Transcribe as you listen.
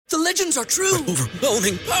The legends are true.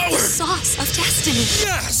 Overwhelming power! Sauce of destiny.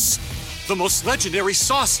 Yes! The most legendary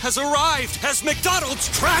sauce has arrived as McDonald's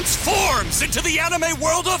transforms into the anime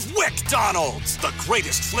world of WickDonald's. The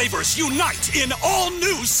greatest flavors unite in all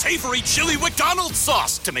new savory chili McDonald's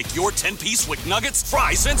sauce to make your 10-piece Wick Nuggets,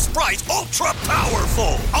 fries, and Sprite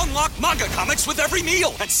ultra-powerful. Unlock manga comics with every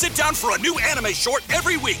meal and sit down for a new anime short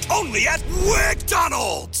every week only at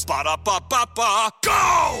WickDonald's. Ba-da-ba-ba-ba,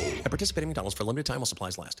 go! At participating McDonald's for a limited time while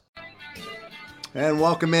supplies last. And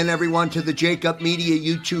welcome in, everyone, to the Jacob Media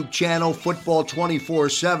YouTube channel, Football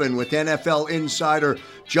 24/7, with NFL insider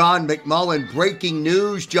John McMullen. Breaking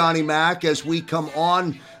news, Johnny Mac, as we come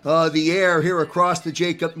on the air here across the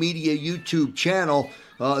Jacob Media YouTube channel.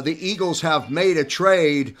 The Eagles have made a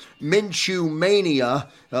trade. Minshew Mania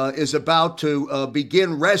is about to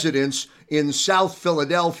begin residence in South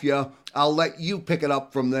Philadelphia. I'll let you pick it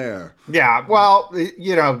up from there. Yeah, well,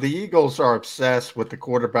 you know, the Eagles are obsessed with the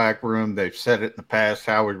quarterback room. They've said it in the past.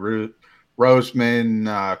 Howie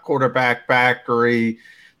Roseman, quarterback factory.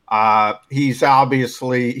 He's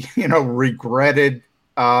obviously, regretted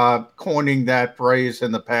coining that phrase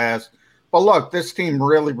in the past. But look, this team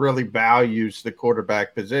really, really values the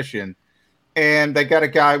quarterback position. And they got a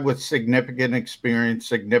guy with significant experience,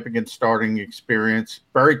 significant starting experience,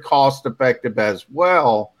 very cost-effective as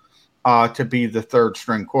well. To be the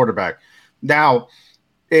third-string quarterback. Now,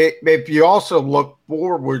 if you also look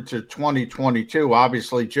forward to 2022,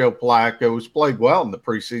 obviously Joe Flacco has played well in the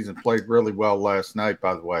preseason, played really well last night,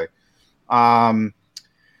 by the way.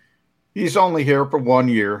 He's only here for 1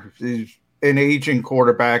 year. He's an aging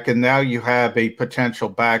quarterback, and now you have a potential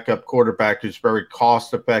backup quarterback who's very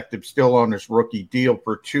cost-effective, still on his rookie deal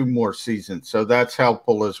for 2 more seasons. So that's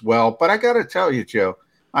helpful as well. But I got to tell you, Joe,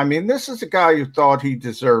 I mean, this is a guy who thought he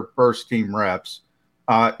deserved first-team reps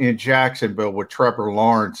in Jacksonville with Trevor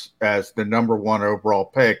Lawrence as the number 1 overall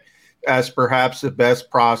pick, as perhaps the best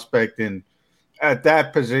prospect at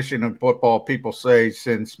that position in football, people say,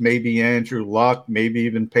 since maybe Andrew Luck, maybe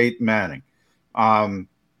even Peyton Manning.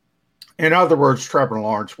 In other words, Trevor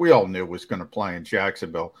Lawrence, we all knew was going to play in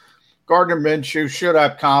Jacksonville. Gardner Minshew should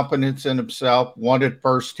have confidence in himself, wanted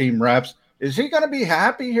first-team reps. Is he going to be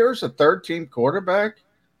happy here as a third-team quarterback?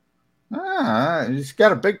 He's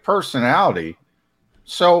got a big personality.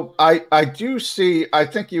 So I do see, I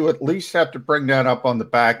think you at least have to bring that up on the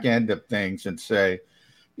back end of things and say,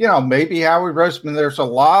 maybe Howie Roseman, there's a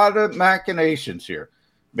lot of machinations here.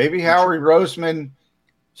 Maybe Howie Roseman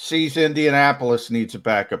sees Indianapolis needs a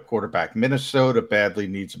backup quarterback. Minnesota badly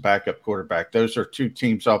needs a backup quarterback. Those are 2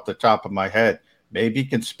 teams off the top of my head. Maybe he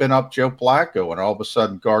can spin up Joe Flacco and all of a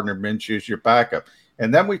sudden Gardner Minshew is your backup.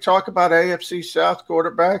 And then we talk about AFC South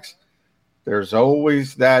quarterbacks. There's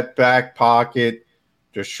always that back pocket,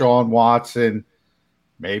 Deshaun Watson.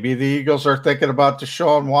 Maybe the Eagles are thinking about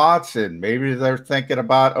Deshaun Watson. Maybe they're thinking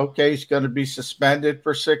about, okay, he's going to be suspended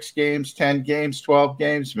for 6 games, 10 games, 12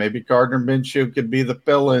 games. Maybe Gardner Minshew could be the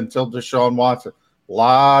fill-in until Deshaun Watson. A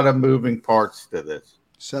lot of moving parts to this.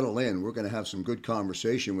 Settle in. We're going to have some good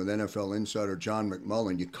conversation with NFL insider John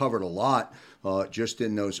McMullen. You covered a lot just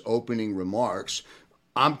in those opening remarks.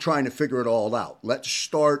 I'm trying to figure it all out. Let's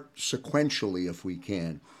start sequentially if we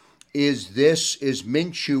can. Is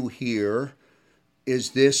Minshew here? Is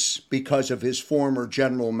this because of his former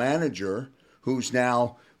general manager who's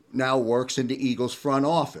now works in the Eagles front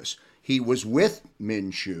office? He was with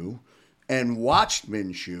Minshew and watched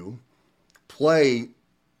Minshew play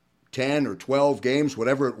 10 or 12 games,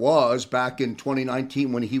 whatever it was, back in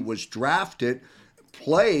 2019 when he was drafted,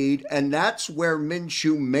 played, and that's where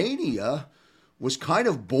Minshew Mania was kind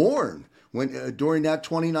of born during that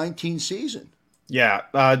 2019 season. Yeah,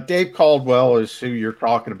 Dave Caldwell is who you're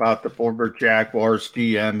talking about, the former Jaguars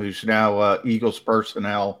GM, who's now Eagles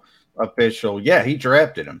personnel official. Yeah, he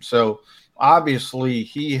drafted him. So obviously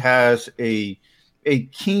he has a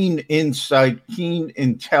keen insight, keen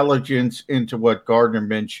intelligence into what Gardner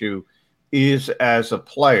Minshew is as a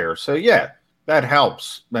player. So, yeah, that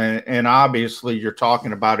helps. And obviously you're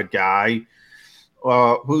talking about a guy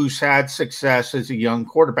who's had success as a young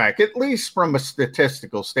quarterback, at least from a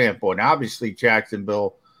statistical standpoint. Obviously,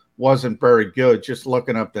 Jacksonville wasn't very good, just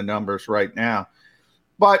looking up the numbers right now.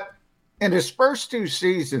 But in his first 2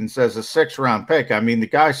 seasons as a 6th-round pick, I mean, the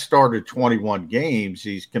guy started 21 games.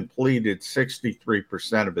 He's completed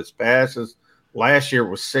 63% of his passes. Last year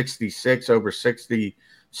it was 66, over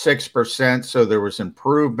 66%, so there was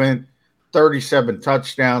improvement. 37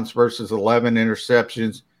 touchdowns versus 11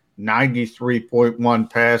 interceptions. 93.1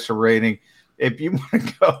 passer rating. If you want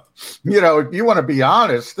to go, if you want to be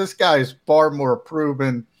honest, this guy is far more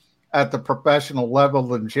proven at the professional level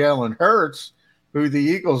than Jalen Hurts, who the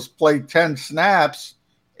Eagles played 10 snaps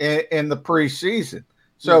in the preseason.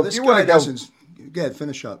 So this if you guy want to go, doesn't. Go ahead,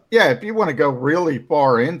 finish up. yeah, if you want to go really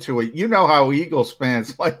far into it, you know how Eagles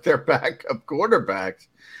fans like their backup quarterbacks.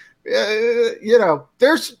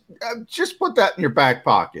 There's just put that in your back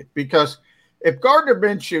pocket, because if Gardner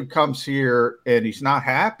Minshew comes here and he's not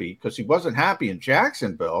happy, because he wasn't happy in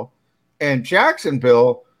Jacksonville, and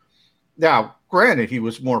Jacksonville, now granted he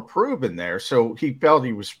was more proven there, so he felt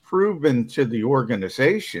he was proven to the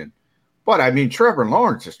organization. But I mean, Trevor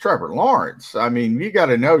Lawrence is Trevor Lawrence. I mean, you got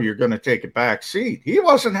to know you're going to take a back seat. He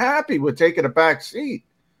wasn't happy with taking a back seat.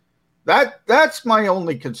 That's my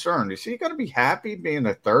only concern. Is he going to be happy being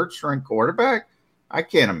a third string quarterback? I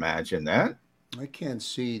can't imagine that. I can't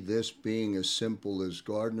see this being as simple as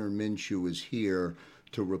Gardner Minshew is here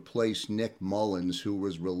to replace Nick Mullins, who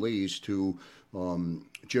was released, who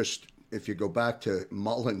just, if you go back to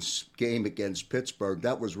Mullins' game against Pittsburgh,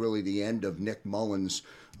 that was really the end of Nick Mullins'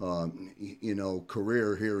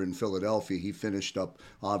 career here in Philadelphia. He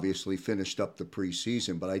obviously finished up the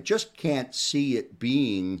preseason, but I just can't see it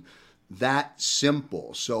being that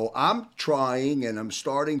simple. So I'm trying, and I'm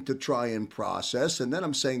starting to try and process, and then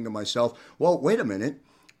I'm saying to myself, well, wait a minute.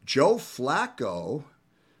 Joe Flacco,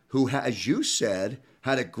 who, as you said,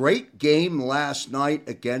 had a great game last night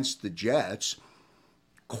against the Jets,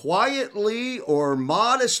 quietly or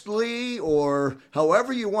modestly, or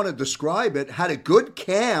however you want to describe it, had a good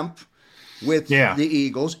camp with the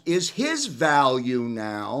Eagles. Is his value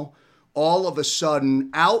now all of a sudden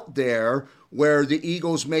out there where the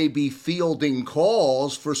Eagles may be fielding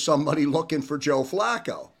calls for somebody looking for Joe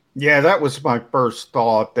Flacco? Yeah, that was my first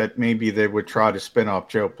thought, that maybe they would try to spin off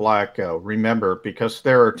Joe Flacco. Remember, because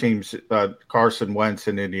there are teams, Carson Wentz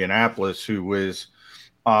in Indianapolis, who is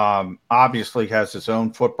obviously has his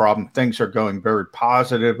own foot problem. Things are going very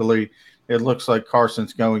positively. It looks like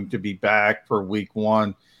Carson's going to be back for week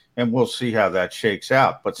 1, and we'll see how that shakes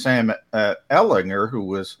out. But Sam Ehlinger, who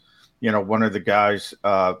was one of the guys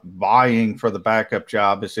vying for the backup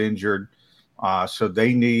job, is injured. So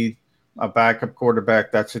they need a backup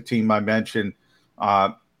quarterback. That's a team I mentioned.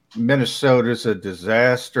 Minnesota's a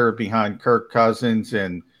disaster behind Kirk Cousins,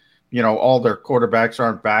 and, all their quarterbacks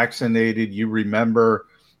aren't vaccinated. You remember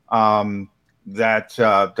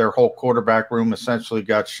that their whole quarterback room essentially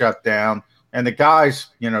got shut down. And the guys,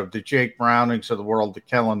 the Jake Brownings of the world, the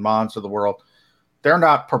Kellen Monds of the world, they're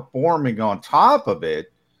not performing on top of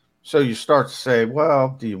it. So you start to say,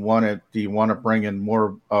 well, do you want to bring in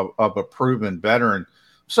more of a proven veteran?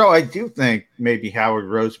 So I do think maybe Howie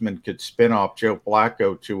Roseman could spin off Joe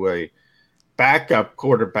Flacco to a backup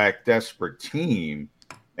quarterback desperate team.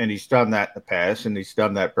 And he's done that in the past, and he's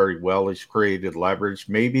done that very well. He's created leverage.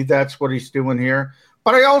 Maybe that's what he's doing here.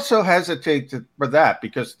 But I also hesitate for that,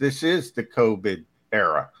 because this is the COVID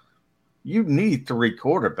era. You need 3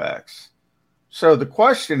 quarterbacks. So the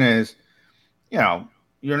question is,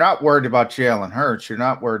 you're not worried about Jalen Hurts. You're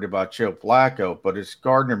not worried about Joe Flacco, but is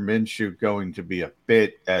Gardner Minshew going to be a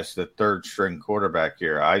fit as the third string quarterback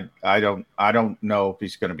here? I don't know if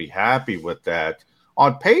he's going to be happy with that.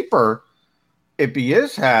 On paper, if he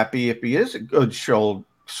is happy, if he is a good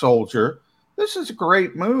soldier, this is a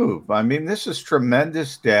great move. I mean, this is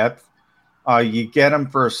tremendous depth. You get him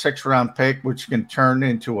for a 6th-round pick, which can turn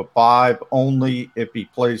into a 5 only if he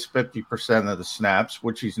plays 50% of the snaps,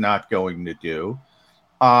 which he's not going to do.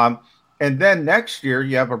 And then next year,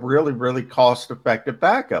 you have a really, really cost-effective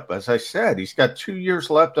backup. As I said, he's got 2 years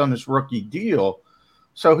left on his rookie deal,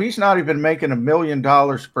 so he's not even making $1 million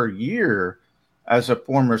per year as a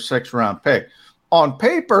former 6th-round pick. On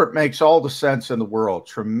paper, it makes all the sense in the world.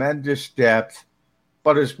 Tremendous depth.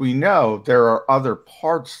 But as we know, there are other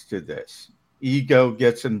parts to this. Ego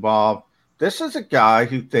gets involved. This is a guy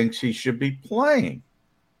who thinks he should be playing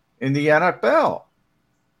in the NFL.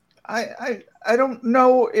 I don't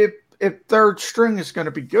know if third string is going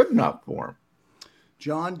to be good enough for him.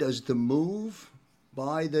 John, does the move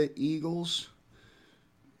by the Eagles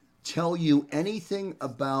tell you anything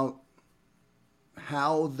about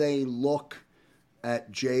how they look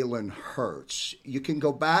at Jalen Hurts? You can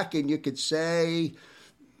go back and you could say,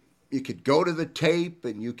 you could go to the tape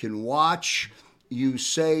and you can watch. You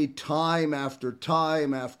say time after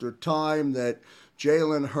time after time that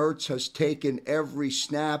Jalen Hurts has taken every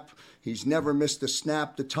snap. He's never missed a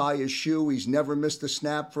snap to tie his shoe. He's never missed a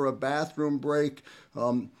snap for a bathroom break.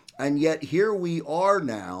 And yet here we are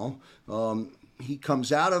now. He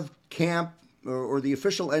comes out of camp or the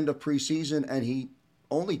official end of preseason, and he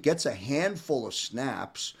only gets a handful of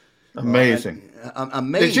snaps. Amazing.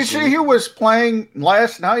 Amazing. Did you see who was playing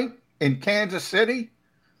last night in Kansas City?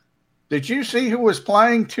 Did you see who was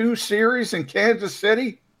playing 2 series in Kansas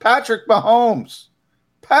City? Patrick Mahomes.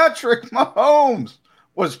 Patrick Mahomes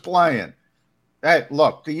was playing. Hey,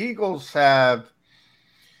 look, the Eagles have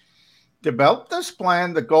developed this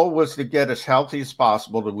plan. The goal was to get as healthy as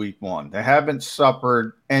possible to week one. They haven't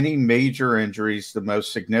suffered any major injuries. The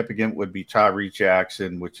most significant would be Tyree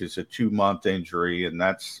Jackson, which is a 2-month injury, and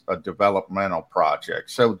that's a developmental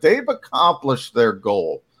project. So they've accomplished their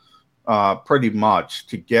goal pretty much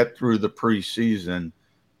to get through the preseason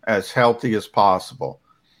as healthy as possible.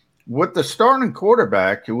 With the starting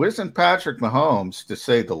quarterback, who isn't Patrick Mahomes, to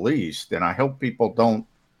say the least, and I hope people don't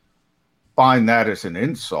find that as an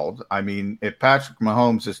insult. I mean, if Patrick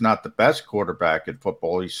Mahomes is not the best quarterback in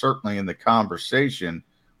football, he's certainly in the conversation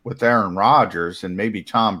with Aaron Rodgers and maybe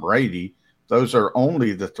Tom Brady. Those are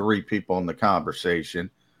only the three people in the conversation.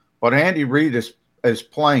 But Andy Reid is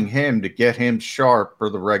playing him to get him sharp for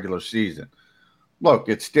the regular season. Look,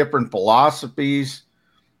 it's different philosophies.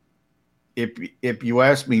 If you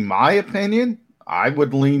ask me my opinion, I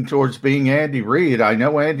would lean towards being Andy Reid. I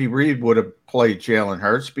know Andy Reid would have played Jalen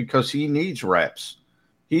Hurts because he needs reps.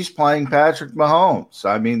 He's playing Patrick Mahomes.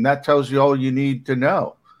 I mean, that tells you all you need to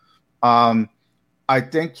know. I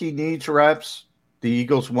think he needs reps. The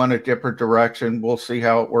Eagles went a different direction. We'll see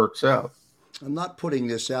how it works out. I'm not putting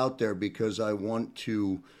this out there because I want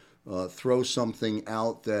to throw something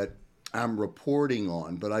out that I'm reporting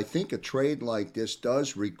on, but I think a trade like this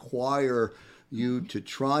does require you to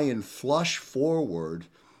try and flush forward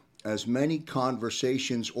as many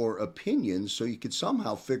conversations or opinions so you could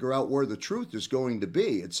somehow figure out where the truth is going to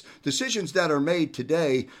be. It's decisions that are made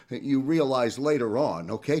today that you realize later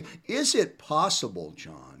on, okay? Is it possible,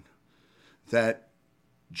 John, that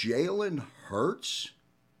Jalen Hurts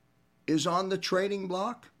is on the trading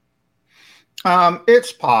block?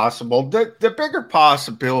 It's possible. The bigger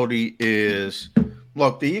possibility is,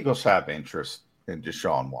 look, the Eagles have interest in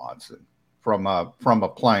Deshaun Watson from a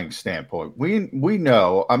playing standpoint. We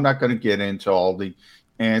know, I'm not going to get into all the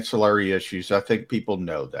ancillary issues. I think people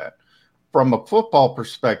know that. From a football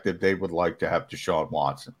perspective, they would like to have Deshaun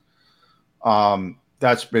Watson.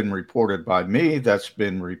 That's been reported by me. That's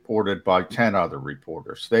been reported by 10 other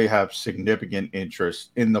reporters. They have significant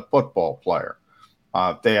interest in the football player.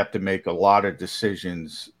 They have to make a lot of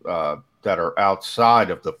decisions that are outside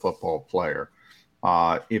of the football player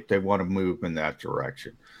if they want to move in that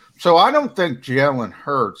direction. So I don't think Jalen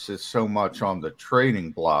Hurts is so much on the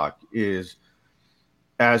trading block is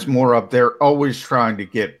as more of they're always trying to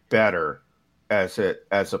get better as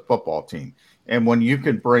a football team. And when you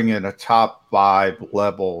can bring in a top 5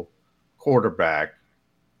 level quarterback,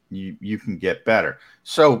 you can get better.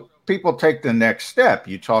 So people take the next step.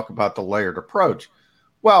 You talk about the layered approach.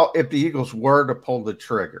 Well, if the Eagles were to pull the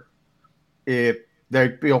trigger, if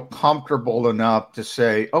they feel comfortable enough to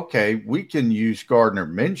say, okay, we can use Gardner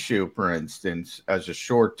Minshew, for instance, as a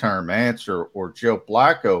short-term answer, or Joe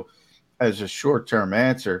Flacco as a short-term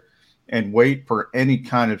answer, and wait for any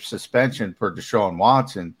kind of suspension for Deshaun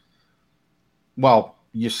Watson, well,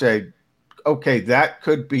 you say, okay, that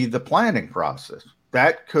could be the planning process.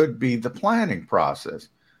 That could be the planning process.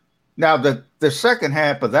 Now, the second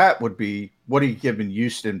half of that would be, what are you giving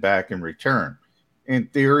Houston back in return? In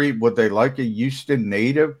theory, would they like a Houston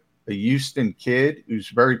native, a Houston kid who's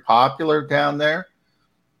very popular down there?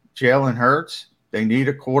 Jalen Hurts, they need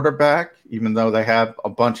a quarterback, even though they have a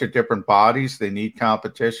bunch of different bodies. They need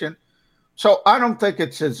competition. So I don't think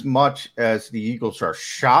it's as much as the Eagles are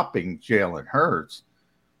shopping Jalen Hurts.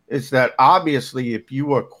 It's that obviously if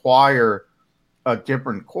you acquire a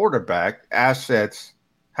different quarterback, assets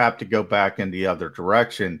have to go back in the other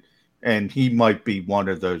direction, and he might be one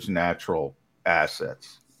of those natural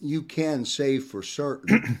assets. You can say for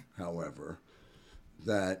certain, however,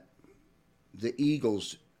 that the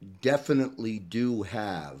Eagles definitely do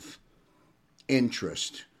have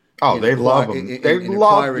interest. Oh, they love him. They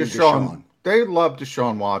love Deshaun. They love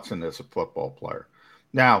Deshaun Watson as a football player.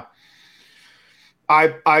 Now,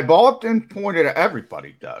 I've often pointed out,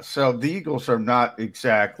 everybody does. So the Eagles are not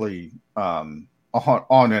exactly on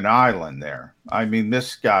an island there. I mean,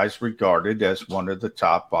 this guy's regarded as one of the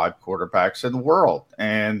top 5 quarterbacks in the world.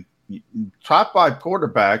 And top 5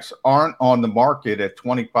 quarterbacks aren't on the market at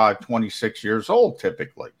 25, 26 years old,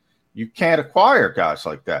 typically. You can't acquire guys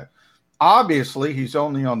like that. Obviously, he's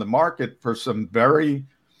only on the market for some very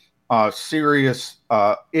serious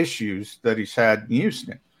issues that he's had in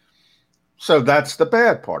Houston. So that's the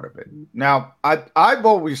bad part of it. Now, I've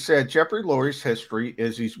always said Jeffrey Lurie's history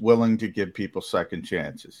is he's willing to give people second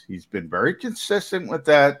chances. He's been very consistent with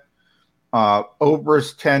that over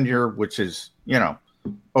his tenure, which is,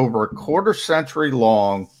 over a quarter century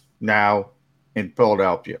long now in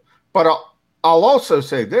Philadelphia. But I'll also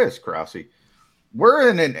say this, Krause. We're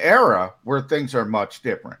in an era where things are much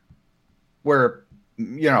different, where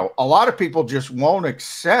a lot of people just won't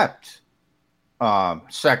accept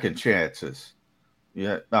second chances.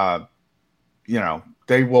 Yeah,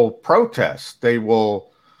 they will protest. They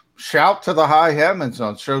will shout to the high heavens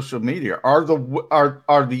on social media. Are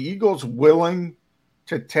the Eagles willing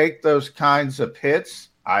to take those kinds of hits?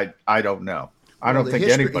 I don't know. I don't think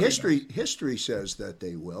anybody knows. History says that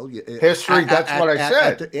they will. History, that's what I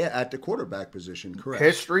said. At the quarterback position, correct.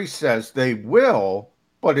 History says they will,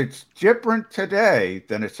 but it's different today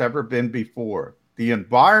than it's ever been before. The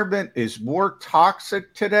environment is more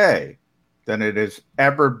toxic today than it has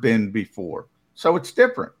ever been before. So it's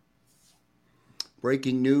different.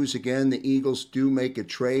 Breaking news again, the Eagles do make a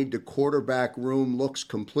trade. The quarterback room looks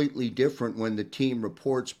completely different when the team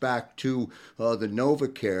reports back to the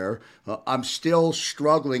NovaCare. I'm still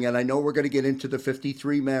struggling, and I know we're going to get into the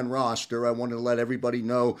 53-man roster. I want to let everybody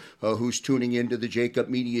know who's tuning into the Jacob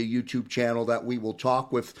Media YouTube channel that we will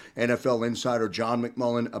talk with NFL insider John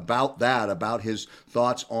McMullen about that, about his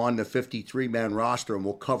thoughts on the 53-man roster, and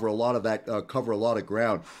we'll cover a lot of that, cover a lot of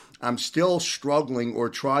ground. I'm still struggling or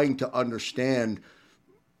trying to understand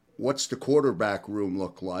what's the quarterback room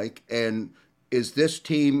look like, and is this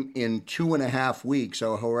team in 2.5 weeks,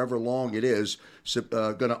 or however long it is,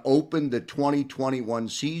 going to open the 2021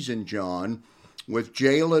 season, John, with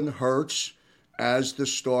Jalen Hurts as the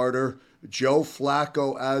starter, Joe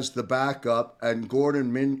Flacco as the backup, and Gardner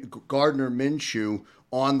Minshew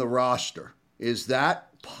on the roster? Is that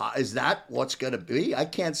what's going to be? I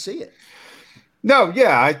can't see it. No,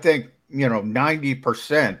 yeah, I think,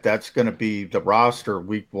 90% that's going to be the roster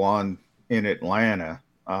week one in Atlanta.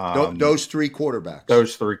 Those three quarterbacks.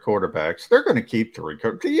 They're going to keep three.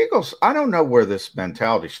 The Eagles, I don't know where this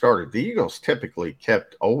mentality started. The Eagles typically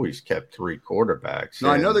always kept three quarterbacks. No,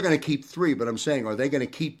 I know they're going to keep three, but I'm saying, are they going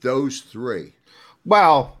to keep those three?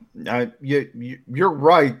 Well, you're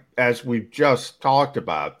right. As we've just talked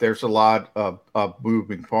about, there's a lot of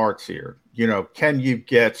moving parts here. Can you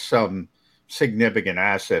get some significant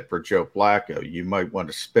asset for Joe Flacco? You might want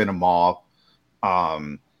to spin him off,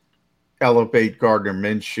 elevate Gardner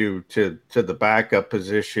Minshew to the backup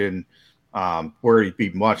position, where he'd be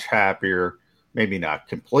much happier, maybe not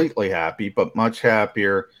completely happy, but much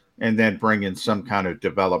happier, and then bring in some kind of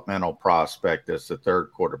developmental prospect as the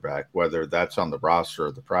third quarterback, whether that's on the roster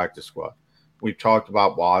or the practice squad. We've talked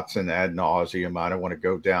about Watson ad nauseum. I don't want to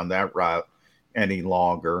go down that route any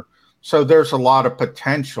longer. So there's a lot of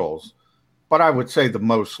potentials. But I would say the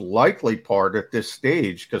most likely part at this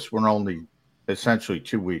stage, because we're only essentially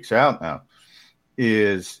 2 weeks out now,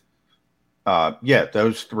 is,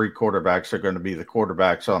 those three quarterbacks are going to be the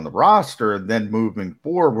quarterbacks on the roster. And then moving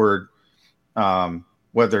forward,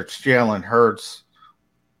 whether it's Jalen Hurts,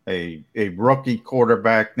 a rookie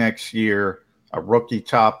quarterback next year, a rookie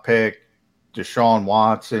top pick, Deshaun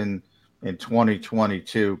Watson in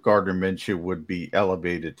 2022, Gardner Minshew would be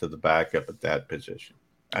elevated to the backup at that position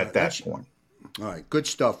at that point. All right, good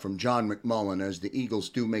stuff from John McMullen. As the Eagles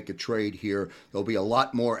do make a trade here, there'll be a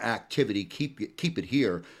lot more activity. Keep it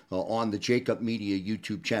here on the Jacob Media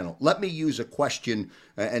YouTube channel. Let me use a question,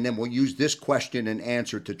 and then we'll use this question and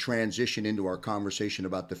answer to transition into our conversation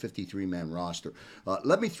about the 53-man roster.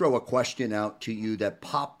 Let me throw a question out to you that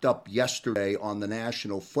popped up yesterday on the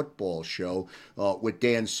National Football Show with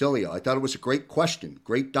Dan Sileo. I thought it was a great question,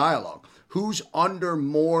 great dialogue. Who's under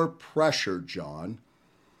more pressure, John?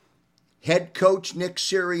 Head coach Nick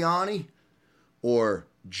Sirianni or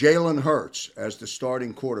Jalen Hurts as the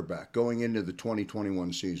starting quarterback going into the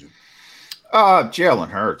 2021 season? Jalen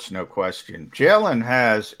Hurts, no question. Jalen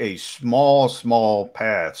has a small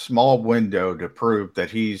path, small window to prove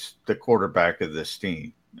that he's the quarterback of this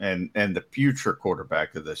team and the future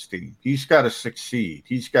quarterback of this team. He's got to succeed.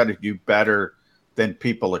 He's got to do better than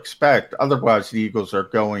people expect. Otherwise, the Eagles are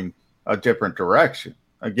going a different direction.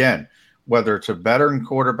 Again, whether it's a veteran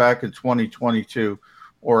quarterback in 2022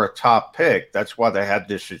 or a top pick, that's why they had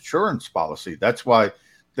this insurance policy. That's why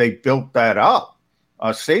they built that up,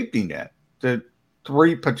 a safety net, the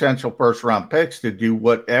three potential first-round picks to do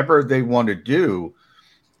whatever they want to do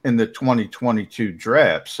in the 2022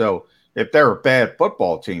 draft. So if they're a bad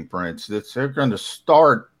football team, for instance, they're going to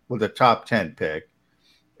start with a top 10 pick,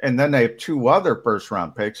 and then they have two other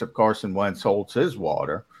first-round picks if Carson Wentz holds his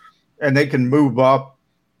water, and they can move up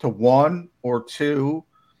to 1 or 2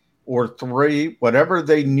 or 3, whatever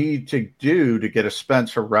they need to do to get a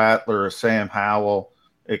Spencer Rattler, a Sam Howell,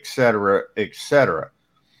 et cetera, et cetera.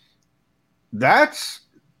 That's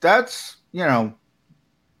the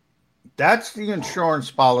insurance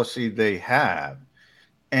policy they have.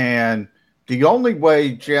 And the only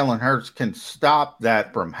way Jalen Hurts can stop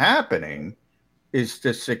that from happening is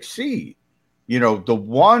to succeed. The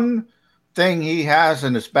one thing he has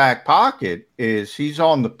in his back pocket is he's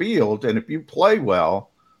on the field, and if you play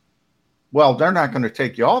well, they're not going to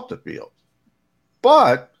take you off the field.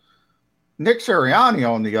 But Nick Sirianni,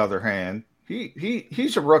 on the other hand,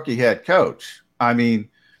 he's a rookie head coach. I mean,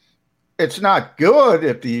 it's not good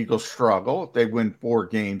if the Eagles struggle, if they win 4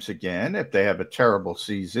 games again, if they have a terrible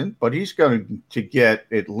season, but he's going to get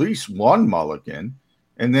at least one mulligan.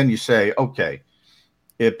 And then you say, okay,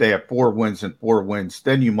 if they have 4 wins and 4 wins,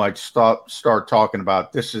 then you might start talking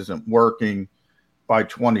about this isn't working by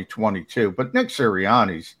 2022. But Nick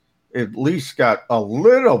Sirianni's at least got a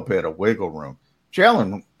little bit of wiggle room.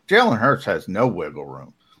 Jalen Hurts has no wiggle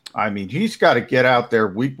room. I mean, he's got to get out there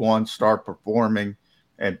week 1, start performing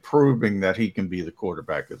and proving that he can be the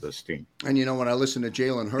quarterback of this team. And, when I listened to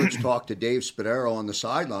Jalen Hurts talk to Dave Spadaro on the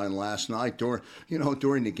sideline last night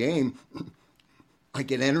during the game, I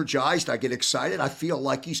get energized. I get excited. I feel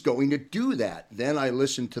like he's going to do that. Then I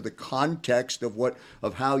listen to the context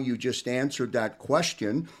of how you just answered that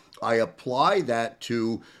question. I apply that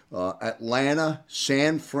to Atlanta,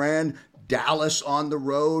 San Fran, Dallas on the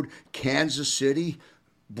road, Kansas City,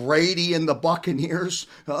 Brady and the Buccaneers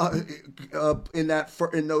in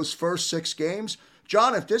those first 6 games.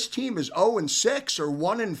 John, if this team is 0-6 or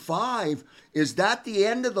 1-5, is that the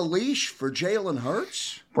end of the leash for Jalen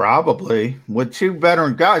Hurts? Probably, with 2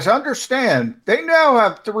 veteran guys. Understand, they now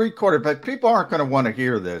have 3 quarterbacks. People aren't going to want to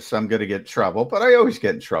hear this. I'm going to get in trouble, but I always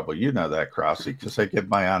get in trouble. You know that, Krause, because I give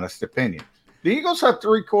my honest opinion. The Eagles have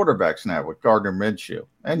 3 quarterbacks now with Gardner Minshew,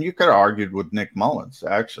 and you could have argued with Nick Mullins,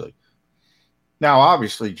 actually. Now,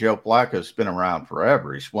 obviously, Joe Flacco's been around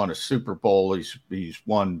forever. He's won a Super Bowl. He's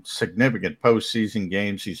won significant postseason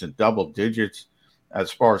games. He's in double digits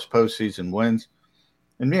as far as postseason wins.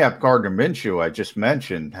 And you have Gardner Minshew, I just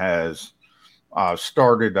mentioned, has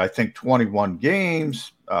started, I think, 21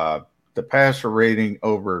 games. The passer rating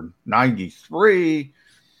over 93.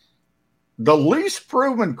 The least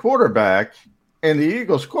proven quarterback in the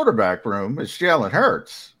Eagles quarterback room is Jalen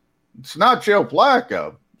Hurts. It's not Joe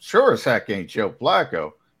Flacco. Sure as heck ain't Joe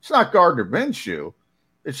Flacco. It's not Gardner Minshew.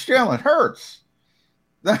 It's Jalen Hurts.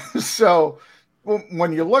 So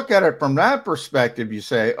when you look at it from that perspective, you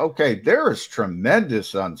say, okay, there is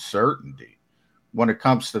tremendous uncertainty when it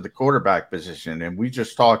comes to the quarterback position. And we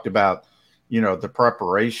just talked about, the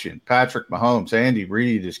preparation. Patrick Mahomes, Andy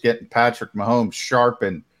Reid is getting Patrick Mahomes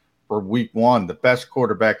sharpened for week 1, the best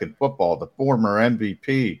quarterback in football, the former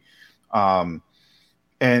MVP.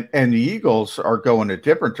 And the Eagles are going a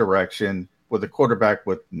different direction with a quarterback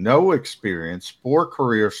with no experience, 4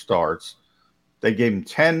 career starts. They gave him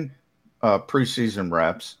 10 preseason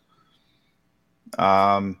reps.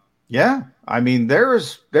 I mean, there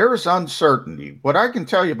is uncertainty. What I can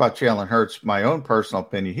tell you about Jalen Hurts, my own personal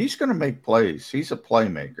opinion, he's going to make plays. He's a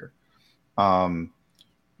playmaker.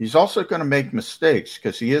 He's also going to make mistakes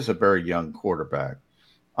because he is a very young quarterback.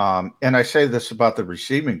 And I say this about the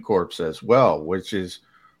receiving corps as well, which is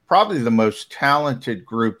probably the most talented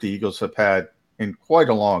group the Eagles have had in quite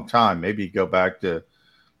a long time. Maybe go back to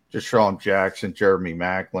Deshaun Jackson, Jeremy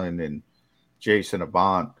Maclin, and Jason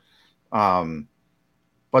Avant.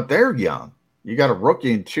 But they're young. You got a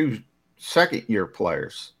rookie and 2 second-year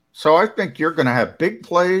players. So I think you're going to have big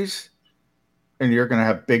plays and you're going to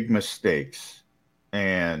have big mistakes.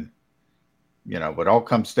 And, it all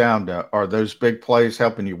comes down to, are those big plays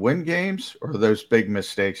helping you win games, or are those big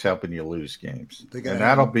mistakes helping you lose games? And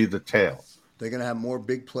that'll be the tale. They're going to have more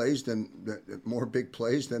big plays than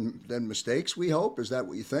mistakes, we hope. Is that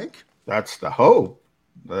what you think? That's the hope.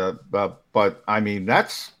 But I mean,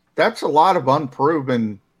 that's a lot of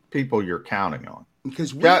unproven people you're counting on.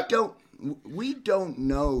 Because we don't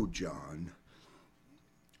know, John,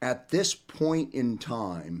 at this point in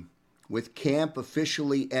time, with camp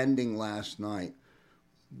officially ending last night,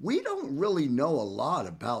 we don't really know a lot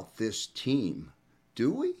about this team,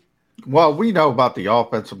 do we? Well, we know about the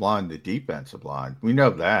offensive line, the defensive line. We know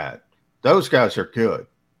that. Those guys are good.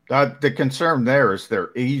 The concern there is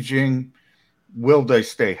they're aging. Will they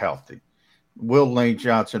stay healthy? Will Lane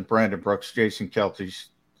Johnson, Brandon Brooks, Jason Kelce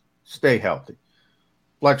stay healthy?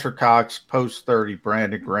 Fletcher Cox, post 30,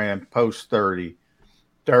 Brandon Graham, post 30.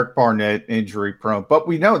 Derek Barnett, injury prone. But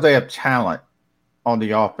we know they have talent on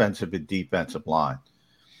the offensive and defensive line.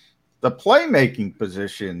 The playmaking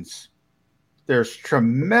positions, there's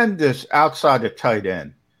tremendous, outside of tight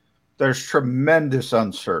end, there's tremendous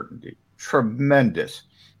uncertainty. Tremendous.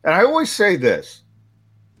 And I always say this.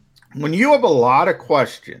 When you have a lot of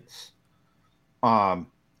questions, if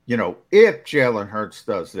Jalen Hurts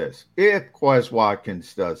does this, if Quez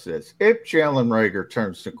Watkins does this, if Jalen Reagor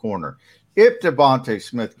turns the corner, if Devontae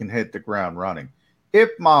Smith can hit the ground running, if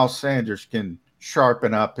Miles Sanders can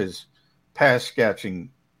sharpen up his pass catching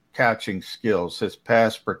skills, his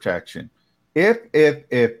pass protection.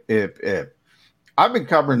 If. I've been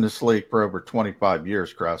covering this league for over 25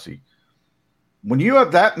 years, Krause. When you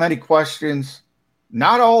have that many questions,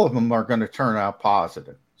 not all of them are going to turn out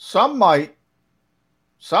positive. Some might,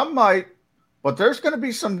 but there's going to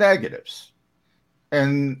be some negatives.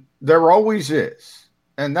 And there always is.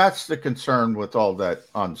 And that's the concern with all that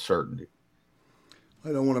uncertainty.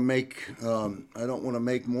 I don't want to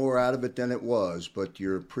make more out of it than it was, but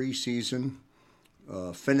your preseason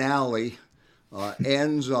finale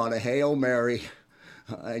ends on a Hail Mary,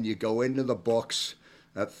 and you go into the books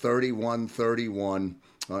at 31-31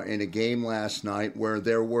 in a game last night where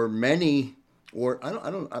there were many, or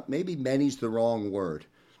maybe many's the wrong word.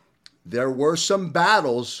 There were some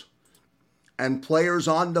battles and players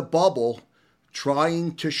on the bubble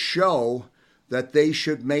trying to show that they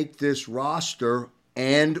should make this roster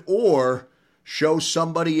and or show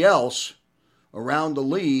somebody else around the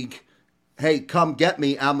league, hey, come get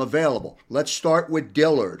me, I'm available. Let's start with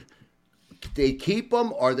Dillard. They keep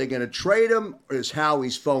him? Are they going to trade him? Is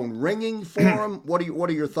Howie's phone ringing for him? What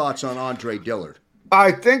are your thoughts on Andre Dillard?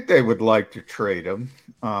 I think they would like to trade him,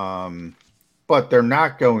 but they're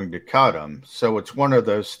not going to cut him. So it's one of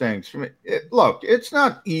those things. Look, it's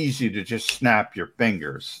not easy to just snap your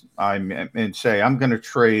fingers and say, I'm going to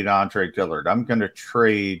trade Andre Dillard. I'm going to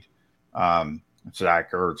trade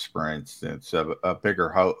Zach Ertz, for instance, a bigger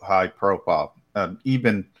high profile,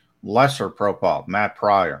 even lesser profile, Matt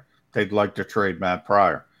Pryor. They'd like to trade Matt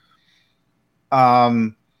Pryor.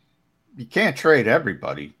 You can't trade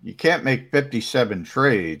everybody. You can't make 57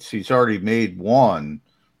 trades. He's already made one,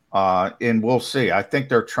 and we'll see. I think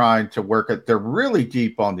they're trying to work it. They're really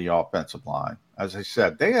deep on the offensive line. As I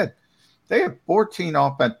said, they had 14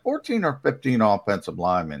 or 15 offensive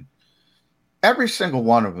linemen. Every single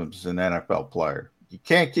one of them is an NFL player. You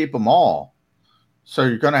can't keep them all. So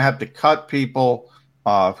you're going to have to cut people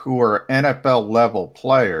who are NFL level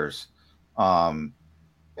players. And,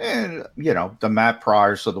 the Matt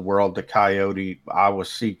Pryors of the world, the Coyote,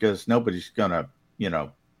 Awasikas, nobody's going to,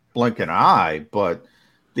 blink an eye. But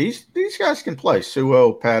these guys can play.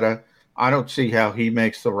 Suo Peta, I don't see how he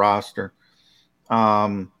makes the roster.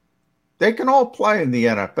 They can all play in the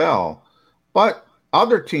NFL. But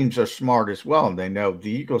other teams are smart as well, and they know the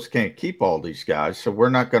Eagles can't keep all these guys, so we're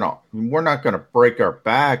not gonna break our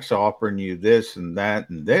backs offering you this and that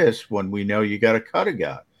and this when we know you got to cut a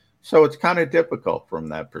guy. So it's kind of difficult from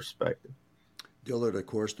that perspective. Dillard, of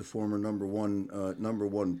course, the former number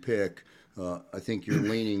one pick. I think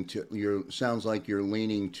sounds like you're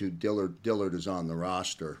leaning to Dillard. Dillard is on the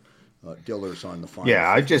roster. Dillard's on the final. Yeah,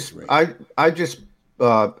 I just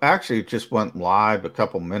actually just went live a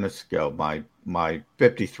couple minutes ago. My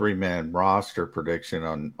 53-man roster prediction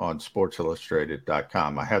on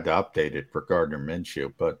SportsIllustrated.com. I had to update it for Gardner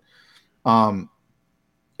Minshew, but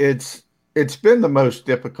it's been the most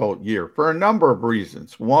difficult year for a number of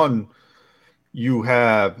reasons. One, you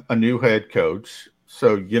have a new head coach,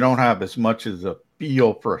 so you don't have as much as a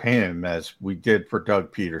feel for him as we did for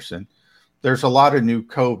Doug Peterson. There's a lot of new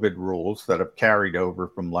COVID rules that have carried over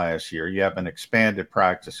from last year. You have an expanded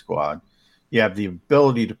practice squad. You have the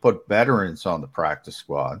ability to put veterans on the practice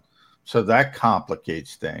squad, so that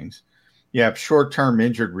complicates things. You have short-term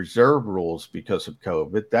injured reserve rules because of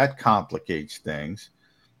COVID. That complicates things.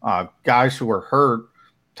 Guys who are hurt,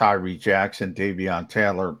 Tyree Jackson, Davion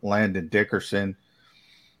Taylor, Landon Dickerson.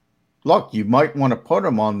 Look, you might want to put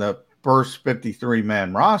them on the first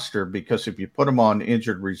 53-man roster because if you put him on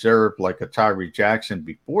injured reserve like a Tyree Jackson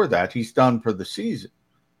before that, he's done for the season.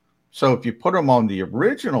 So if you put him on the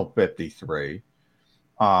original 53,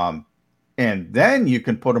 and then you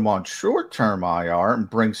can put him on short-term IR and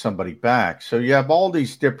bring somebody back. So you have all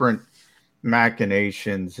these different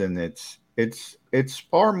machinations, and it's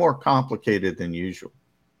far more complicated than usual.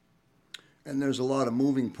 And there's a lot of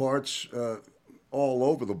moving parts all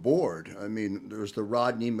over the board. I mean, there's the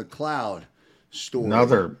Rodney McLeod story.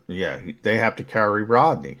 They have to carry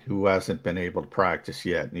Rodney, who hasn't been able to practice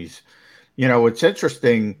yet. And he's, it's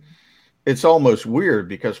interesting. It's almost weird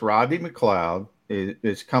because Rodney McLeod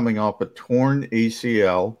is coming off a torn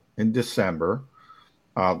ACL in December.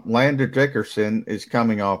 Landon Dickerson is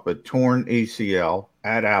coming off a torn ACL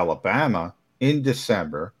at Alabama in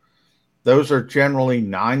December. Those are generally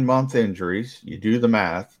 9-month injuries. You do the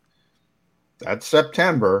math. That's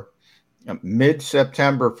September,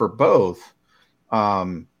 mid-September for both.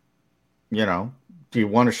 Do you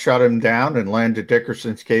want to shut him down? In Landon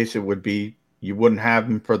Dickerson's case, it would be you wouldn't have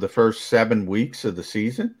him for the first 7 weeks of the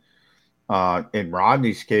season. In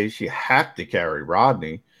Rodney's case, you have to carry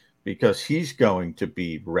Rodney because he's going to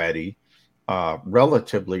be ready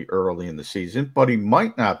relatively early in the season, but he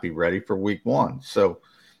might not be ready for week 1. So,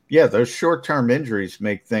 yeah, those short-term injuries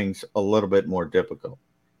make things a little bit more difficult.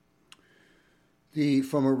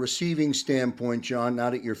 From a receiving standpoint, John, now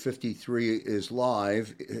that your 53 is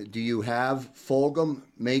live, do you have Fulgham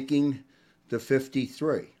making the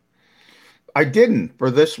 53? I didn't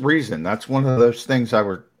for this reason. That's one of those things I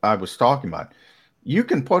was talking about. You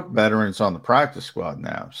can put veterans on the practice squad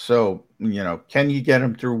now. So, can you get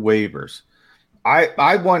them through waivers?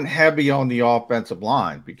 I went heavy on the offensive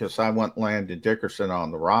line because I want Landon Dickerson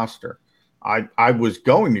on the roster. I was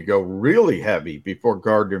going to go really heavy before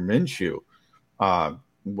Gardner Minshew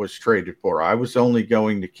was traded for. I was only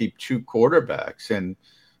going to keep 2 quarterbacks and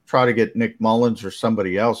try to get Nick Mullins or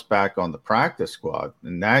somebody else back on the practice squad,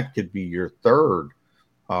 and that could be your 3rd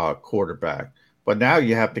quarterback. But now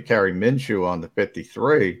you have to carry Minshew on the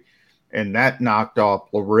 53, and that knocked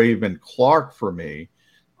off LaRaven Clark for me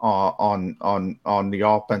on the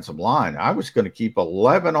offensive line. I was going to keep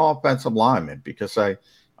 11 offensive linemen because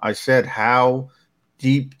I said how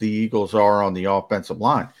deep the Eagles are on the offensive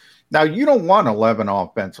line. Now, you don't want 11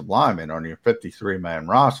 offensive linemen on your 53-man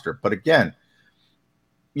roster, but again,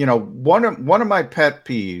 one of my pet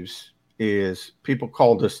peeves is people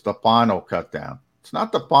call this the final cut down. It's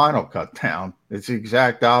not the final cut down. It's the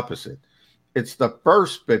exact opposite. It's the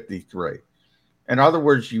first 53. In other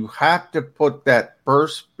words, you have to put that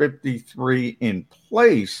first 53 in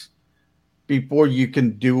place before you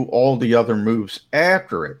can do all the other moves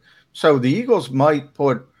after it. So the Eagles might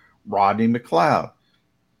put Rodney McLeod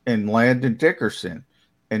and Landon Dickerson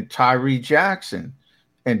and Tyree Jackson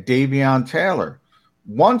and Davion Taylor.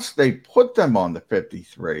 Once they put them on the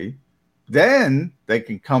 53, then they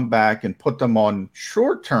can come back and put them on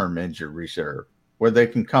short-term injured reserve where they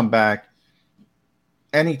can come back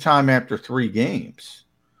anytime after 3 games.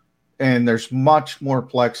 And there's much more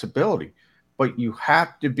flexibility. But you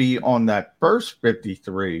have to be on that first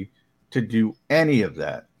 53 to do any of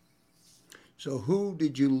that. So who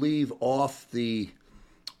did you leave off the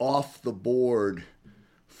board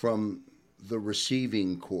from the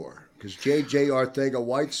receiving core? Because J.J.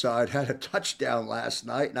 Arcega-Whiteside had a touchdown last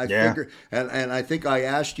night, and I figured, and I think I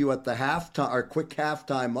asked you at the halftime, our quick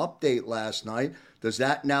halftime update last night. Does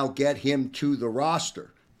that now get him to the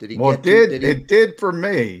roster? Did he? Well, it did for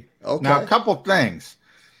me. Okay. Now, a couple things.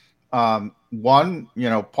 One,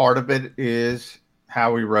 part of it is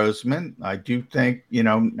Howie Roseman. I do think,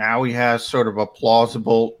 now he has sort of a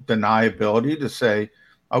plausible deniability to say,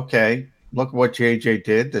 okay, look at what JJ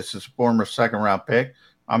did. This is a former 2nd-round pick.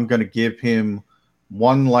 I'm going to give him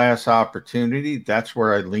one last opportunity. That's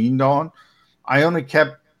where I leaned on. I only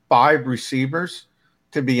kept 5 receivers,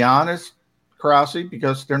 to be honest, Krause,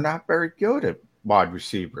 because they're not very good at wide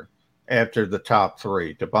receiver after the top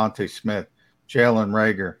 3, Devontae Smith, Jalen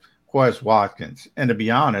Reagor, Quez Watkins. And to be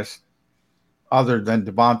honest, other than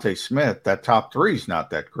Devontae Smith, that top 3 is not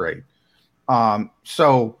that great.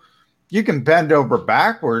 So you can bend over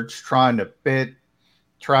backwards trying to fit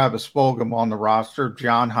Travis Fulgham on the roster,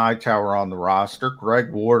 John Hightower on the roster,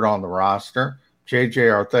 Greg Ward on the roster, J.J.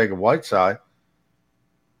 Arcega-Whiteside.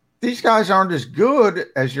 These guys aren't as good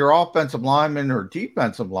as your offensive linemen or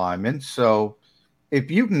defensive linemen. So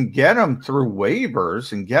if you can get them through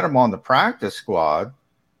waivers and get them on the practice squad,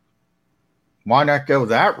 why not go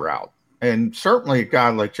that route? And certainly a guy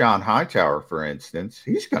like John Hightower, for instance,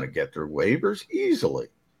 he's going to get through waivers easily.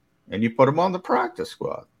 And you put him on the practice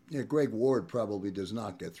squad. Yeah, Greg Ward probably does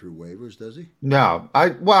not get through waivers, does he? No.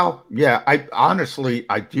 I honestly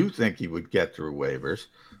do think he would get through waivers,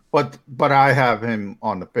 but I have him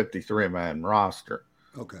on the 53-man roster.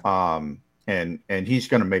 Okay. And he's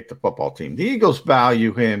going to make the football team. The Eagles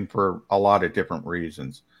value him for a lot of different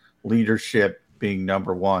reasons. Leadership being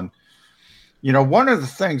number one. One of the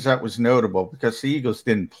things that was notable, because the Eagles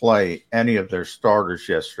didn't play any of their starters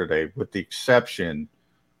yesterday, with the exception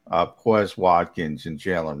of Quez Watkins and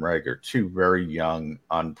Jalen Reagor, 2 very young,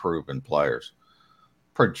 unproven players,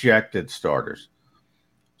 projected starters.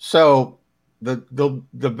 So the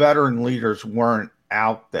veteran leaders weren't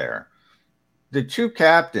out there. The 2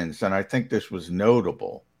 captains, and I think this was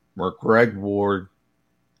notable, were Greg Ward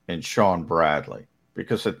and Sean Bradley,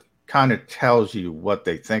 because it kind of tells you what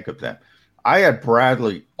they think of them. I had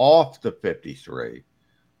Bradley off the 53,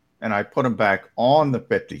 and I put him back on the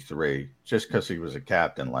 53 just because he was a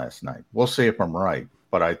captain last night. We'll see if I'm right,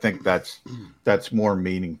 but I think that's more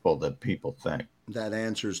meaningful than people think. That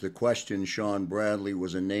answers the question. Sean Bradley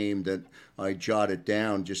was a name that I jotted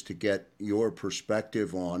down just to get your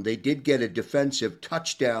perspective on. They did get a defensive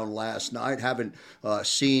touchdown last night. Haven't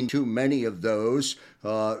seen too many of those.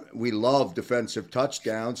 We love defensive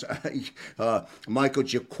touchdowns. Michael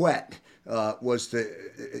Jacquet was to,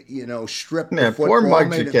 strip the Yeah, football. poor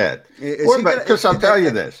Mike Jacquet. Because I'll tell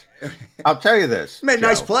you this. Made a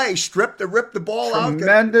nice Joe. play. Rip the ball out.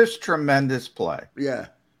 Tremendous play. Yeah.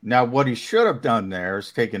 Now, what he should have done there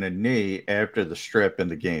is taken a knee after the strip and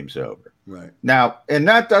the game's over. Right. Now, and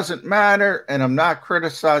that doesn't matter, and I'm not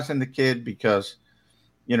criticizing the kid because,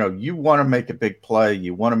 you want to make a big play,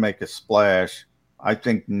 you want to make a splash. I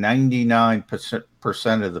think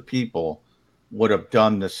 99% of the people would have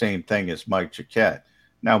done the same thing as Mike Jacquet.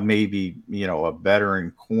 Now, maybe, a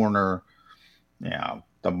veteran corner, the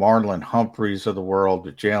Marlon Humphreys of the world,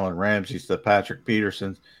 the Jalen Ramseys, the Patrick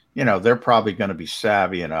Petersons, they're probably going to be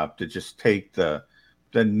savvy enough to just take the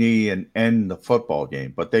knee and end the football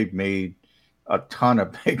game. But they've made a ton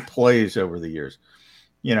of big plays over the years.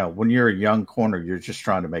 When you're a young corner, you're just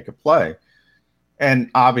trying to make a play.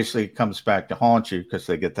 And obviously it comes back to haunt you because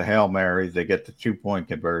they get the Hail Mary, they get the 2-point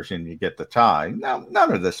conversion, you get the tie. Now,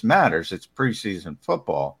 none of this matters. It's preseason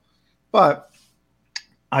football. But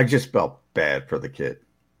I just felt bad for the kid.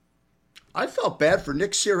 I felt bad for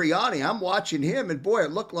Nick Sirianni. I'm watching him, and boy,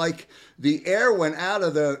 it looked like the air went out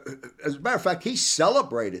of the. As a matter of fact, he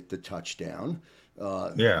celebrated the touchdown.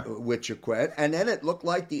 With Jacquet, and then it looked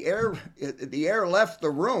like the air left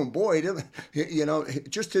the room. Boy,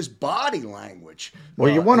 just his body language.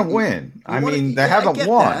 Well, you want to win. They haven't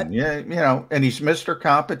won. That. Yeah, and he's Mr.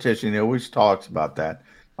 Competition. He always talks about that.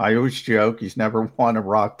 I always joke he's never won a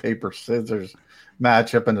rock, paper, scissors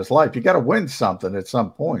matchup in his life. You got to win something at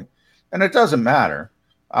some point. And it doesn't matter.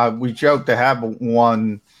 We joke they haven't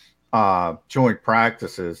won joint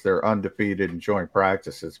practices. They're undefeated in joint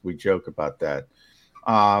practices. We joke about that.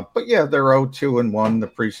 But yeah, they're 0-2-1 in the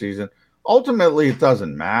preseason. Ultimately, it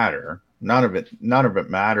doesn't matter. None of it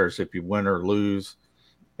matters if you win or lose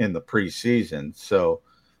in the preseason. So,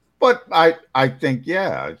 but I think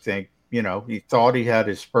he thought he had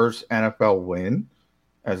his first NFL win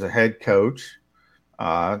as a head coach.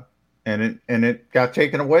 And it got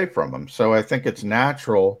taken away from him. So I think it's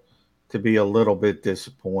natural to be a little bit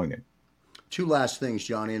disappointed. Two last things,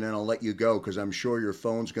 Johnny, and then I'll let you go because I'm sure your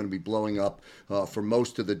phone's going to be blowing up for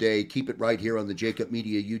most of the day. Keep it right here on the Jacob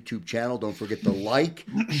Media YouTube channel. Don't forget to like,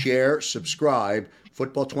 share, subscribe.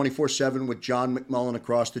 Football 24/7 with John McMullen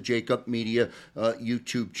across the Jacob Media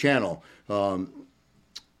YouTube channel.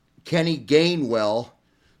 Kenny Gainwell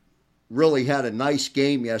really had a nice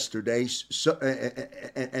game yesterday,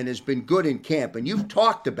 and has been good in camp. And you've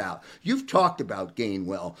talked about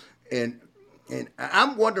Gainwell, and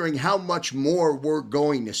I'm wondering how much more we're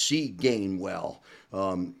going to see Gainwell.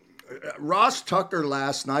 Ross Tucker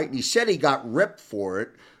last night, and he said he got ripped for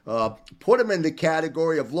it, put him in the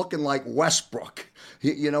category of looking like Westbrook.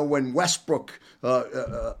 When Westbrook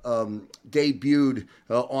debuted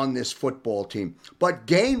on this football team. But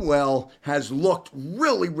Gainwell has looked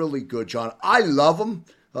really, really good, John. I love him.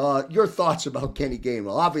 Your thoughts about Kenny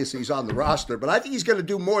Gainwell? Obviously, he's on the roster, but I think he's going to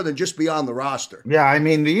do more than just be on the roster. Yeah,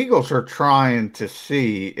 the Eagles are trying to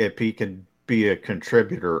see if he can be a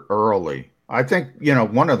contributor early. I think,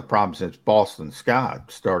 one of the problems is Boston Scott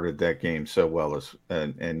started that game so well,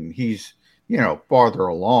 and he's, farther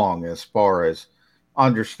along as far as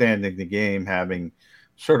understanding the game, having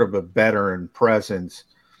sort of a veteran presence.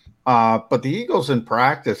 But the Eagles in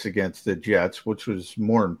practice against the Jets, which was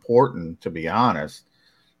more important, to be honest,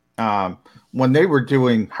 when they were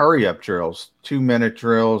doing hurry-up drills, 2-minute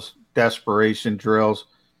drills, desperation drills,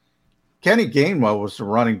 Kenny Gainwell was the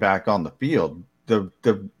running back on the field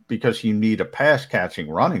because you need a pass-catching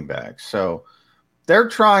running back. So they're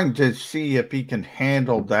trying to see if he can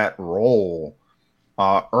handle that role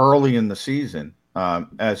early in the season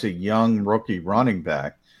as a young rookie running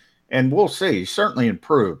back. And we'll see. He certainly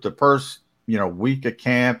improved. The first, week of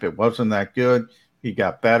camp, it wasn't that good. He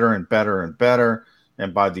got better and better and better.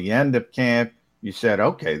 And by the end of camp, you said,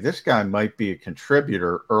 okay, this guy might be a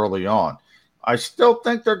contributor early on. I still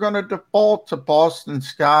think they're going to default to Boston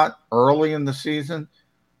Scott early in the season.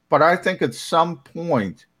 But I think at some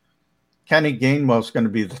point, Kenny Gainwell is going to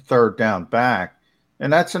be the third down back.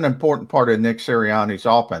 And that's an important part of Nick Sirianni's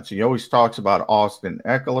offense. He always talks about Austin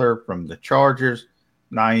Eckler from the Chargers,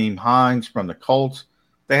 Nyheim Hines from the Colts.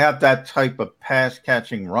 They have that type of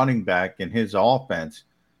pass-catching running back in his offense,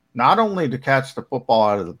 not only to catch the football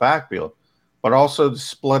out of the backfield, but also to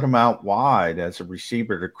split them out wide as a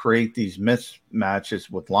receiver to create these mismatches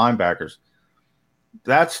with linebackers.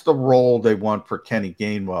 That's the role they want for Kenny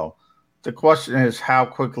Gainwell. The question is, how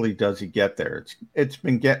quickly does he get there? It's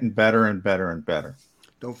been getting better and better and better.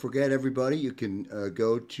 Don't forget, everybody, you can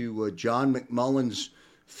go to John McMullen's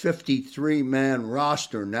 53-man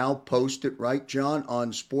roster, now posted, right, John,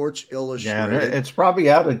 on Sports Illustrated. Yeah, it's probably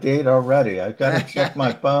out of date already. I've got to check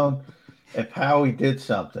my phone. if Howie did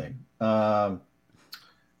something. Nothing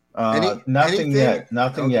Anything? yet.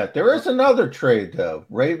 Nothing Okay. yet. There is another trade though.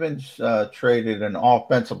 Ravens traded an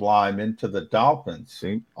offensive line into the Dolphins.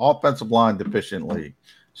 See, offensive line deficient league.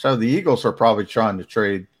 So the Eagles are probably trying to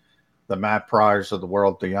trade the Matt Pryors of the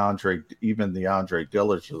world, even the Andre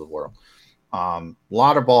Dillers of the world. A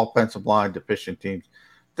lot of offensive line deficient teams.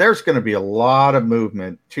 There's going to be a lot of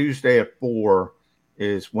movement. Tuesday at 4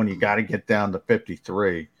 is when you got to get down to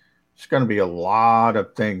 53. There's going to be a lot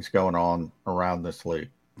of things going on around this league.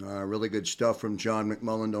 Really good stuff from John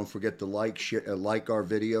McMullen. Don't forget to like our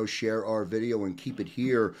video, share our video, and keep it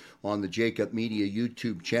here on the Jacob Media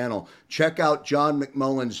YouTube channel. Check out John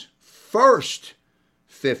McMullen's first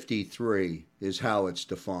 53 is how it's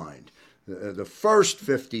defined. The first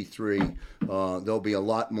 53, there'll be a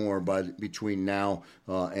lot more between now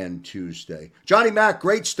and Tuesday. Johnny Mac,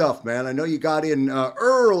 great stuff, man. I know you got in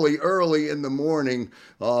early in the morning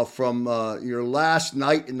from your last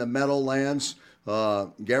night in the Meadowlands.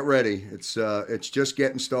 Get ready. It's just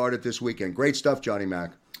getting started this weekend. Great stuff, Johnny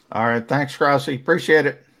Mac. All right. Thanks, Krause. Appreciate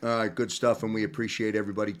it. All right, good stuff, and we appreciate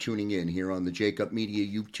everybody tuning in here on the Jacob Media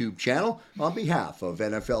YouTube channel. On behalf of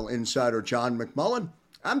NFL insider John McMullen,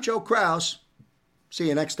 I'm Joe Krause. See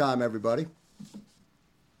you next time, everybody.